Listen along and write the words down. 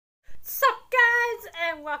Sup guys,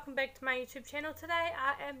 and welcome back to my YouTube channel. Today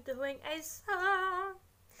I am doing a song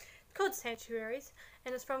called Sanctuaries,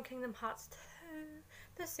 and it's from Kingdom Hearts 2,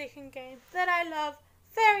 the second game that I love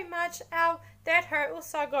very much. Ow, that hurt.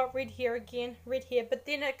 Also I got red hair again, red hair, but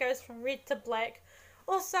then it goes from red to black.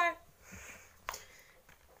 Also,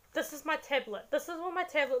 this is my tablet. This is what my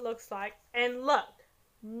tablet looks like, and look,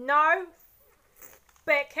 no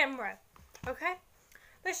back camera. Okay,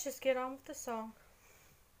 let's just get on with the song.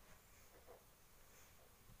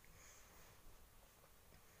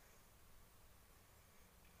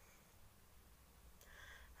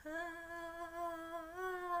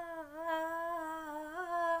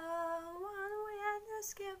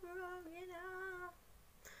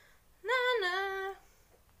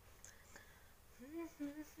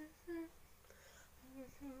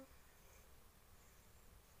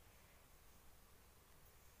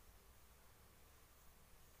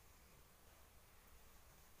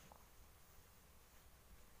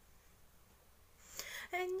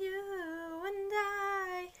 And you and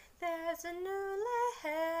I, there's a new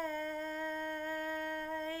layer.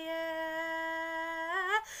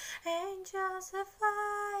 Angels of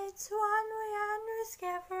light, one way under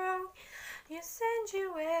Scarecrow. Your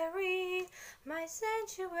sanctuary, my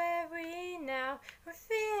sanctuary now, where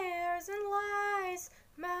fears and lies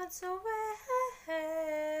melt away.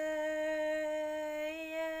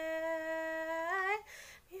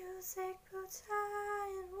 Music puts high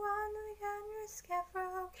and one week under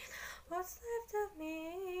Scarecrow. What's left of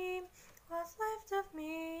me? What's left of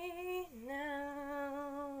me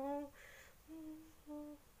now?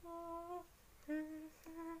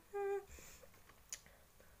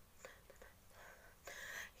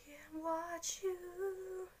 Watch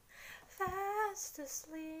you fast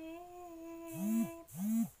asleep.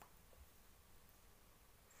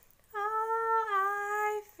 All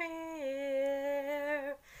I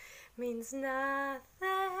fear means nothing,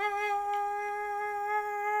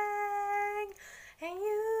 and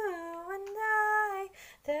you and I,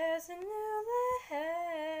 there's a new layer.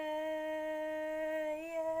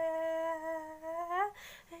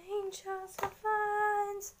 Angels of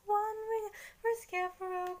lines, one risk ever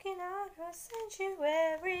broken out her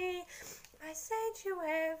sanctuary, my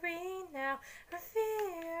sanctuary now, her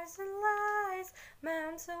fears and lies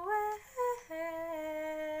mount away.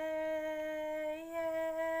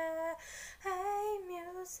 Hey,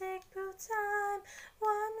 music boot time,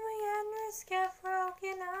 one way and risk ever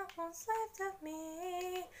broken out. What's left of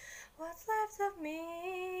me? What's left of me?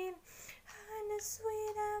 Kind of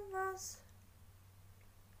sweet embers.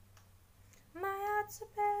 My heart's a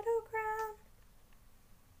battleground.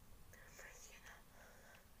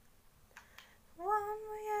 One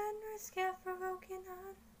way and risk ever broken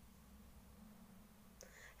on.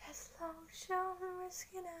 As long as you're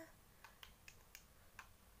risking it.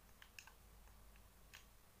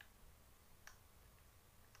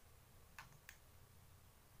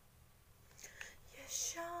 You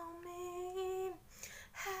show me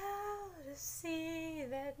how to see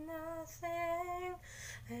that nothing,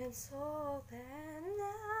 it's all that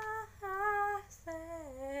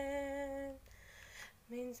nothing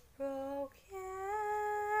means broken.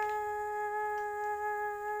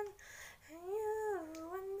 And you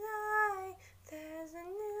and I, there's a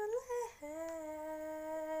new layer.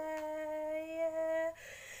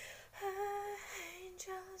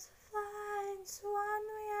 Angels of light, one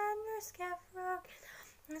way under Scarecrow.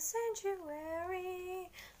 My sanctuary,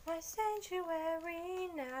 my sanctuary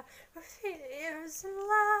now, where fears and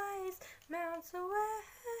lies mount away.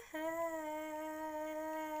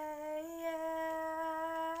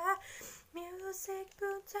 Music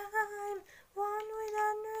boot time, one with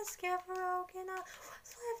under Scarecrow.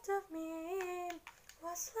 What's left of me?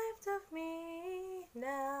 What's left of me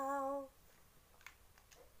now?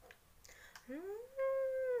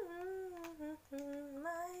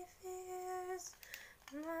 My fears,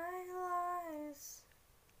 my lies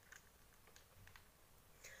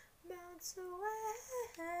bounce away.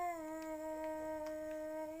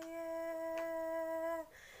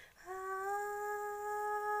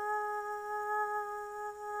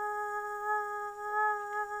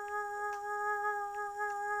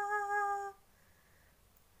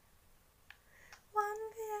 One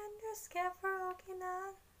behind your Scarecrow.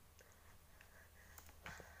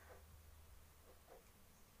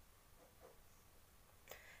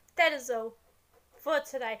 That is all for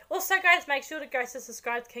today. Also guys, make sure to go to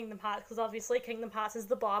subscribe to Kingdom Hearts, because obviously Kingdom Hearts is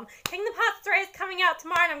the bomb. Kingdom Hearts 3 is coming out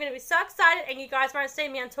tomorrow and I'm going to be so excited, and you guys won't see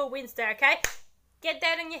me until Wednesday, okay? Get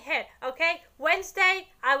that in your head, okay? Wednesday,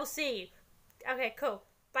 I will see you. Okay, cool.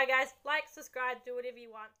 Bye guys. Like, subscribe, do whatever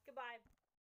you want. Goodbye.